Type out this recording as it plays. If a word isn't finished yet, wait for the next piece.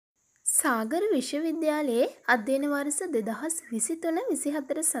සාගර විශ්වවිද්‍යාලයේ අධ්‍යයන වර්ෂ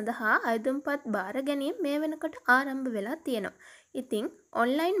 2023-24 සඳහා අයදුම්පත් බාර ගැනීම මේ වෙනකොට ආරම්භ වෙලා තියෙනවා. ඉතින්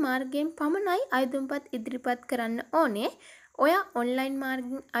ඔන්ලයින් මාර්ගයෙන් පමණයි අයදුම්පත් ඉදිරිපත් කරන්න ඕනේ. ඔයා ඔන්ලයින්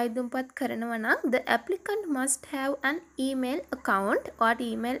මාර්ගයෙන් අයදුම්පත් කරනවා නම් the applicant must have an email account. ඔයාට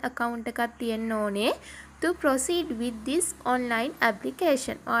email account එකක් තියෙන්න ඕනේ to proceed with this online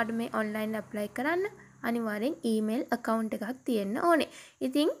application. ඔයාට මේ online apply කරන්න අනිවාර්යෙන් email account එකක් තියෙන්න ඕනේ.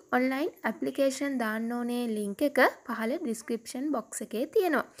 ඉතින් online application දාන්න ඕනේ link එක පහළ description box එකේ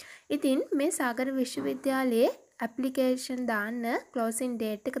තියෙනවා. ඉතින් මේ සාගර විශ්වවිද්‍යාලයේ application දාන්න closing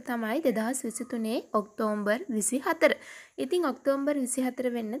date එක තමයි 2023 ඔක්තෝබර් 24. ඉතින් ඔක්තෝබර්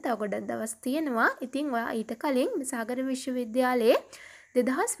 24 වෙන්න තව ගොඩක් දවස් තියෙනවා. ඉතින් ඔයා ඊට කලින් මේ සාගර විශ්වවිද්‍යාලයේ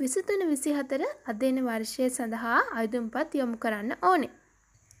 2023-24 අධ්‍යයන වර්ෂය සඳහා අයදුම්පත් යොමු කරන්න ඕනේ.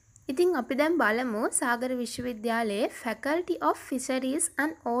 ඉතින් අපි දැන් බලමු සාගර විශ්වවිද්‍යාලයේ Faculty of Fisheries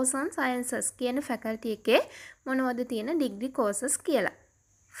and Ocean Sciences කියන faculty එකේ මොනවද තියෙන degree courses කියලා.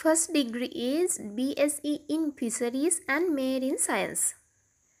 First degree is BSc in Fisheries and Marine Science.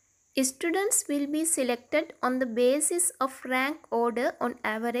 Students will be selected on the basis of rank order on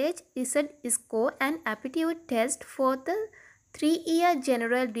average result score and aptitude test for the 3-year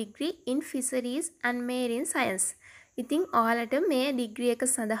general degree in Fisheries and Marine Science. ඉතින් ඔයාලට මේ degree එක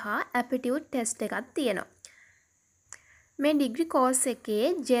සඳහා ඇපිටියුඩ් test එකක් තියෙනවා. මේ degree course එකේ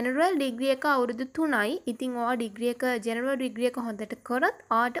general degree එක අවුරුදු 3යි. ඉතින් ඔයා ඩිග්‍රී එක ජෙනරල් ඩිග්‍රී එක හොඳට කරත්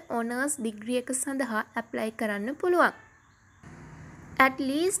ඔයාට ඕනර්ස් ඩිග්‍රී එක සඳහා ඇප්ලයි කරන්න පුළුවන්. At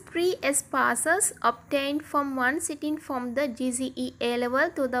least 3 S passes obtained from one sitting from the G.C.E. A-level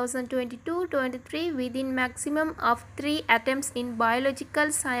 2022-23 within maximum of 3 attempts in biological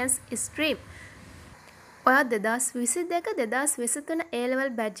science stream. ඔයා 2022-2023 A-level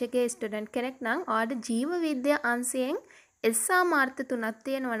batch එකේ ස්ටුඩන්ට් කෙනෙක් නම් ඔයාට ජීව විද්‍යා අංශයෙන් SR මාර්ක 3ක්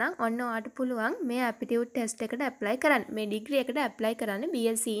තියෙනවා නම් ඔන්න ඔයාට පුළුවන් මේ ඇප්ටිටියුඩ් ටෙස්ට් එකට ඇප්ලයි කරන්න. මේ ඩිග්‍රී එකට ඇප්ලයි කරන්න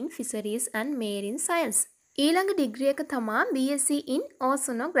BSc in Fisheries and Marine Science. ඊළඟ ඩිග්‍රී එක තමයි BSc in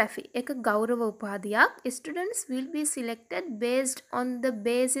Oceanography. එක ගෞරව උපාධියක්. Students will be selected based on the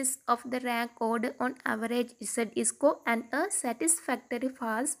basis of the rank order on average result score and a satisfactory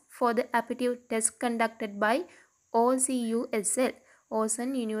pass for the aptitude test conducted by OCUSL,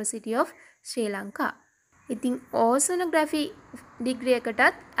 Ocean University of Sri Lanka. ඉතින් Oceanography degree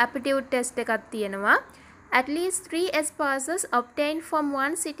එකටත් aptitude test එකක් තියෙනවා. At least 3 S passes obtained from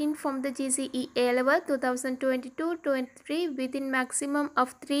one sitting from the G.C.E. A-level 2022-23 within maximum of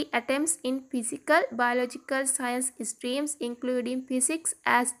 3 attempts in physical, biological science streams including physics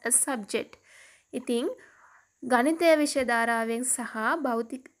as a subject. ඉතින් ගණිතය විෂය ධාරාවෙන් සහ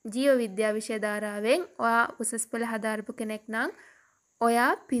භෞතික ජීව විද්‍යා විෂය ධාරාවෙන් ඔයා උසස් පෙළ හදාරපු කෙනෙක් නම් ඔයා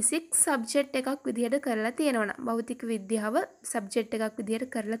ෆිසික්ස් සබ්ජෙක්ට් එකක් විදිහට කරලා තියෙනවා නම් භෞතික විද්‍යාව සබ්ජෙක්ට් එකක්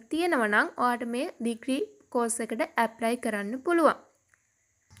විදිහට කරලා තියෙනවා නම් ඔයාට මේ ඩිග්‍රී course එකට apply කරන්න පුළුවන්.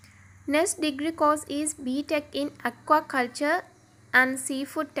 Next degree course is BTech in Aquaculture and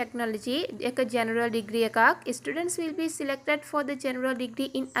Seafood Technology. එක general degree එකක්. Students will be selected for the general degree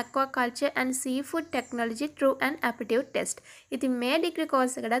in Aquaculture and Seafood Technology through an aptitude test. ඉතින් මේ degree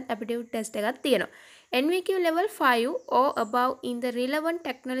course එකටත් aptitude test එකක් තියෙනවා. NVQ level 5 or above in the relevant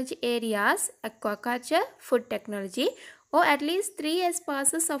technology areas aquaculture, food technology, or at least 3 S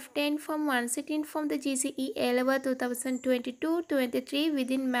passes obtained from one sitting from the G.C.E. A-level 2022-23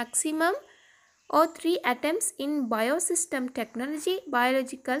 within maximum or 3 attempts in biosystem technology,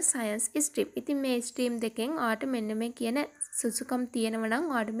 biological science stream. ඉතින් මේ stream දෙකෙන් ඔයාට මෙන්න මේ කියන සුසුකම් තියෙනවා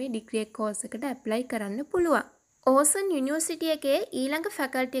නම් ඔයාට මේ degree course එකට apply කරන්න පුළුවන්. Ocean University එකේ ඊළඟ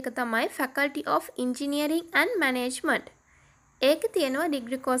faculty එක තමයි Faculty of Engineering and Management. ඒක තියෙනවා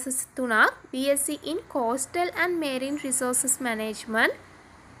degree courses 3ක්. BSc in Coastal and Marine Resources Management.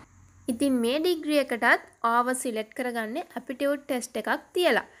 ඉතින් මේ degree එකටත් ආව select කරගන්නේ aptitude test එකක්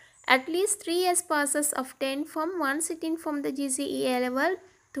තියලා. At least 3 S passes obtained from one sitting from the G.C.E. A-level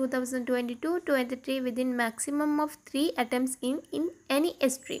 2022-23 within maximum of 3 attempts in any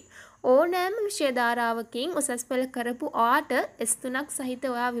stream. ඕනෑම විෂය ධාරාවකින් උසස් පෙළ කරපු ඔයාට S3ක් සහිත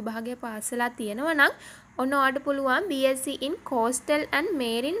ඔයා විභාගය පාස් වෙලා තියෙනවා නම් ඔන්න ඔයාට පුළුවන් BSc in Coastal and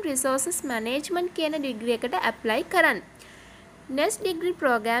Marine Resources Management කියන degree එකට apply කරන්න. Next degree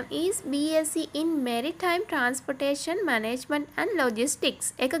program is BSc in Maritime Transportation Management and Logistics.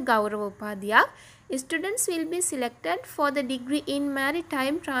 එක ගෞරව උපාධියක්. Students will be selected for the degree in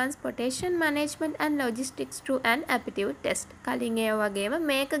Maritime Transportation Management and Logistics through an aptitude test. කලින් ඒ වගේම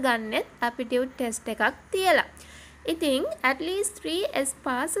මේක ගන්නෙත් aptitude test එකක් තියලා. ඉතින් at least 3 S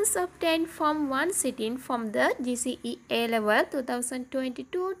passes obtained from one sitting from the G.C.E. A-level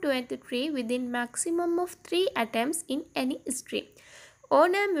 2022-23 within maximum of 3 attempts in any stream.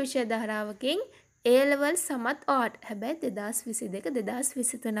 ඕනෑම විෂය ධාරාවකින් A level සමත් ඔයාට හැබැයි 2022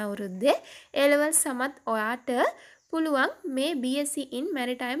 2023 අවුරුද්දේ A level සමත් ඔයාට පුළුවන් මේ BSc in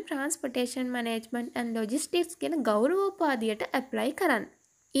Maritime Transportation Management and Logistics කියන ගෞරවෝපාධියට ඇප්ලයි කරන්න.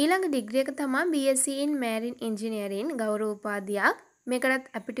 ඊළඟ ඩිග්‍රී එක තමයි BSc in Marine Engineering ගෞරවෝපාධියක්. මේකටත්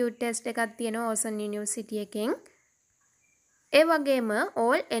aptitude test එකක් තියෙනවා Ocean University එකෙන්. ඒ වගේම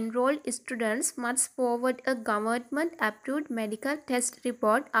all enrolled students must forward a government approved medical test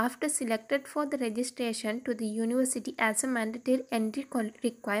report after selected for the registration to the university as a mandatory entry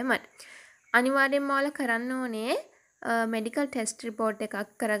requirement. අනිවාර්යෙන්ම ඔයාලා කරන්න ඕනේ medical test report එකක්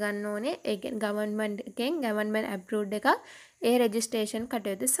කරගන්න ඕනේ. ඒ කියන්නේ government එකෙන් government approved එකක් ඒ registration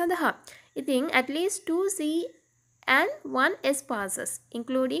කටයුතු සඳහා. ඉතින් at least 2 C and 1 S passes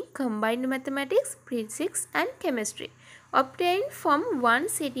including combined mathematics, physics and chemistry obtained from one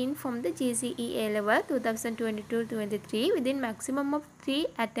sitting from the G.C.E. A level 2022-23 within maximum of 3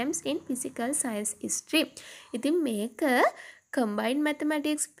 attempts in physical science stream. ඉතින් මේක combined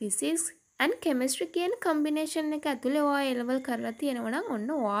mathematics, physics and chemistry කියන combination එක ඇතුලේ ඔයා A level කරලා තියෙනවා නම් ඔන්න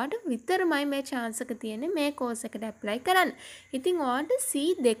ඔයාට විතරමයි මේ chance එක තියෙන්නේ මේ course එකට apply කරන්න. ඉතින් ඔයාට C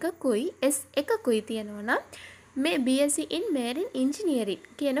දෙකකුයි S එකකුයි තියෙනවා නම් මේ BSc in Marine Engineering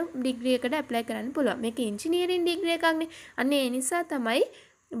කියන ඩිග්‍රී එකට ඇප්ලයි කරන්න පුළුවන්. මේක ඉංජිනේරින් ඩිග්‍රී එකක් නේ. අන්න ඒ නිසා තමයි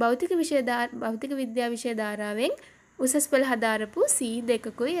භෞතික විද්‍යා විෂය ධාරාවෙන් උසස් පෙළ හදාරපු C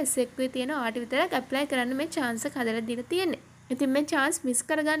දෙකකුයි S එකකුයි තියෙන ආට විතරක් ඇප්ලයි කරන්න මේ chance එක හදලා දීලා තියෙන්නේ. ඉතින් මේ chance මිස්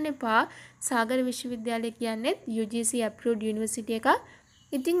කරගන්න එපා. සාගර විශ්වවිද්‍යාලය කියන්නේ UGC approved university එකක්.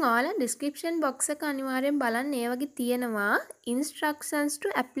 ඉතින් ඔයාලා description box එක අනිවාර්යෙන් බලන්න. ඒ වගේ තියෙනවා instructions to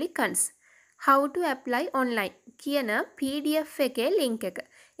applicants how to apply online කියන PDF එකේ link එක.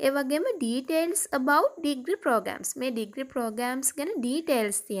 ඒ වගේම details about degree programs. මේ degree programs ගැන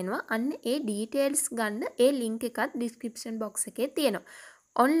details තියෙනවා. අන්න ඒ details ගන්න ඒ link එකත් description box එකේ තියෙනවා.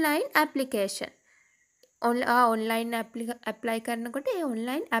 online application. online apply කරනකොට ඒ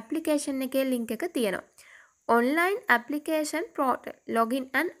online application එකේ link එක තියෙනවා. online application portal login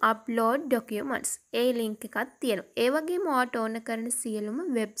and upload documents A link එකක් තියෙනවා. ඒ වගේම ඔයාට ඕන කරන සියලුම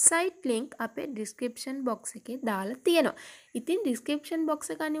website link අපේ description box එකේ දාලා තියෙනවා. ඉතින් description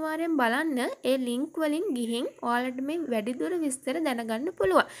box එක අනිවාර්යෙන් බලන්න. ඒ link වලින් ගිහින් ඔයාලට මේ වැඩිදුර විස්තර දැනගන්න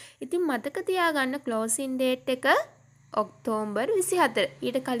පුළුවන්. ඉතින් මතක තියාගන්න closing date එක ඔක්තෝබර් 24.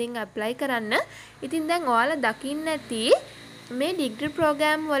 ඊට කලින් apply කරන්න. ඉතින් දැන් ඔයාලා දකින්න ඇති මේ degree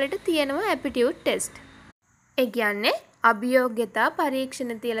program වලට තියෙනවා aptitude test. ඒ කියන්නේ අභියෝග්‍යතා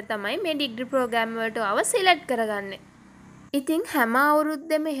පරීක්ෂණ තියලා තමයි මේ ඩිග්‍රී ප්‍රෝග්‍රෑම් වලට ආව සිලෙක්ට් කරගන්නේ. ඉතින් හැම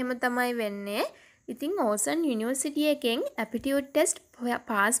අවුරුද්දෙම එහෙම තමයි වෙන්නේ. ඉතින් Ocean University එකෙන් aptitude test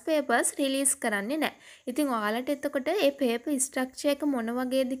pass papers release කරන්නේ නැහැ. ඉතින් ඔයාලට එතකොට මේ paper structure එක මොන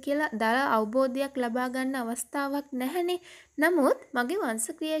වගේද කියලා දල අවබෝධයක් ලබා ගන්න අවස්ථාවක් නැහැනේ. නමුත් මගේ Once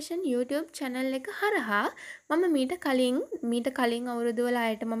Creation YouTube channel එක හරහා මම මීට කලින් අවුරුදු වල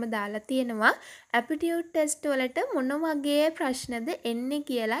ආයෙත් මම දාලා තියෙනවා aptitude test වලට මොන වගේ ප්‍රශ්නද එන්නේ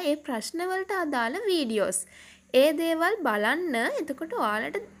කියලා ඒ ප්‍රශ්න වලට අදාළ videos. ඒ දේවල් බලන්න. එතකොට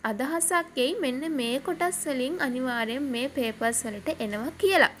ඔයාලට අදහසක් එයි මෙන්න මේ කොටස් වලින් අනිවාර්යෙන් මේ papers වලට එනවා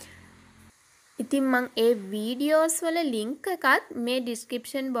කියලා. ඉතින් මම ඒ videos වල link එකත් මේ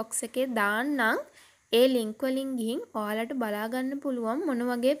description box එකේ දාන්නම්. ඒ link වලින් ගිහින් ඔයාලට බලා ගන්න පුළුවන් මොන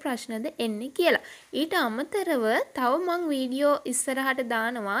වගේ ප්‍රශ්නද එන්නේ කියලා. ඊට අමතරව තව මම video ඉස්සරහට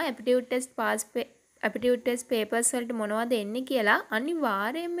දානවා aptitude test papers වලට මොනවද එන්නේ කියලා.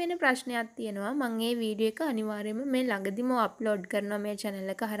 අනිවාර්යයෙන්ම එන ප්‍රශ්නයක් තියෙනවා. මම මේ වීඩියෝ එක අනිවාර්යයෙන්ම මේ ළඟදිම අප්ලෝඩ් කරනවා මේ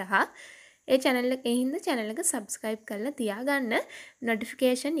channel එක හරහා. ඒ channel එක subscribe කරලා තියාගන්න.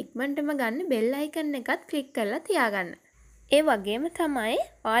 notification ඉක්මනටම ගන්න bell icon එකත් click කරලා තියාගන්න. ඒ වගේම තමයි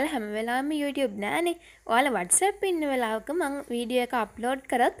ඔයාලා හැම වෙලාවෙම YouTube නෑනේ. ඔයාලා WhatsApp ඉන්න වෙලාවක මම වීඩියෝ එක අප්ලෝඩ්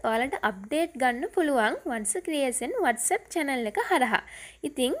කරත් ඔයාලට අප්ඩේට් ගන්න පුළුවන් Once Creation WhatsApp channel එක හරහා.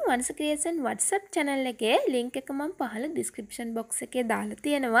 ඉතින් Once Creation WhatsApp channel එකේ link එක මම පහළ description box එකේ දාලා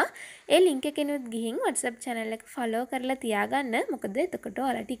තියෙනවා. ඒ link එකෙනුත් ගිහින් WhatsApp channel එක follow කරලා තියාගන්න. මොකද එතකොට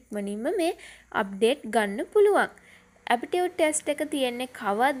ඔයාලට ඉක්මනින්ම මේ අප්ඩේට් ගන්න පුළුවන්. aptitude test එක තියෙන්නේ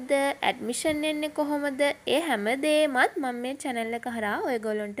කවද්ද, admission එන්නේ කොහොමද, ඒ හැමදේමත් මම මේ channel එක හරහා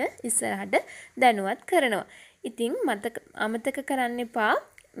ඔයගොල්ලන්ට ඉස්සරහට දැනුවත් කරනවා. ඉතින් අමතක කරන්න එපා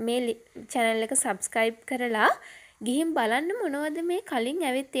මේ channel එක subscribe කරලා ගිහින් බලන්න මොනවද මේ කලින්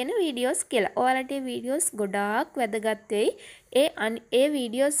ඇවිත් තියෙන videos කියලා. ඔයාලට මේ videos ගොඩාක් වැදගත් වෙයි. ඒ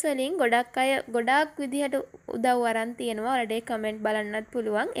videos වලින් ගොඩාක් විදිහට උදව් අරන් තියෙනවා. ඔයාලට comment බලන්නත්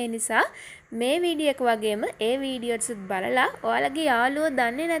පුළුවන්. ඒ නිසා මේ වීඩියෝ එක වගේම ඒ වීඩියෝස් බලලා ඔයාලගේ යාළුවෝ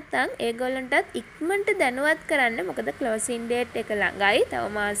දන්නේ නැත්නම් ඒගොල්ලන්ටත් ඉක්මනට දැනුවත් කරන්න. මොකද closing date එක ළඟයි. තව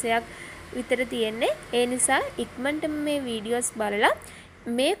මාසයක් විතර තියෙන්නේ. ඒ නිසා ඉක්මනට මේ videos බලලා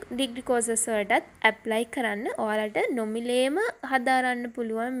මේ ඩිග්‍රී කෝසස් වලටත් ඇප්ලයි කරන්න. ඔයාලට නොමිලේම හදාරන්න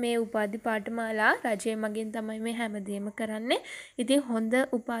පුළුවන් මේ උපාධි පාඨමාලා. රජය මගින් තමයි මේ හැමදේම කරන්නේ. ඉතින් හොඳ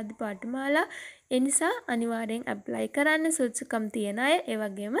උපාධි පාඨමාලා. ඒ නිසා අනිවාර්යෙන් ඇප්ලයි කරන්න. සුදුසුකම් තියන අය ඒ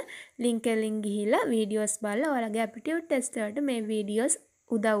වගේම ලින්ක් එකෙන් ගිහිල්ලා වීඩියෝස් බලලා ඔයාලගේ ඇප්ටිටියුඩ් ටෙස්ට් වලට මේ වීඩියෝස්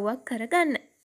උදව්වක් කරගන්න.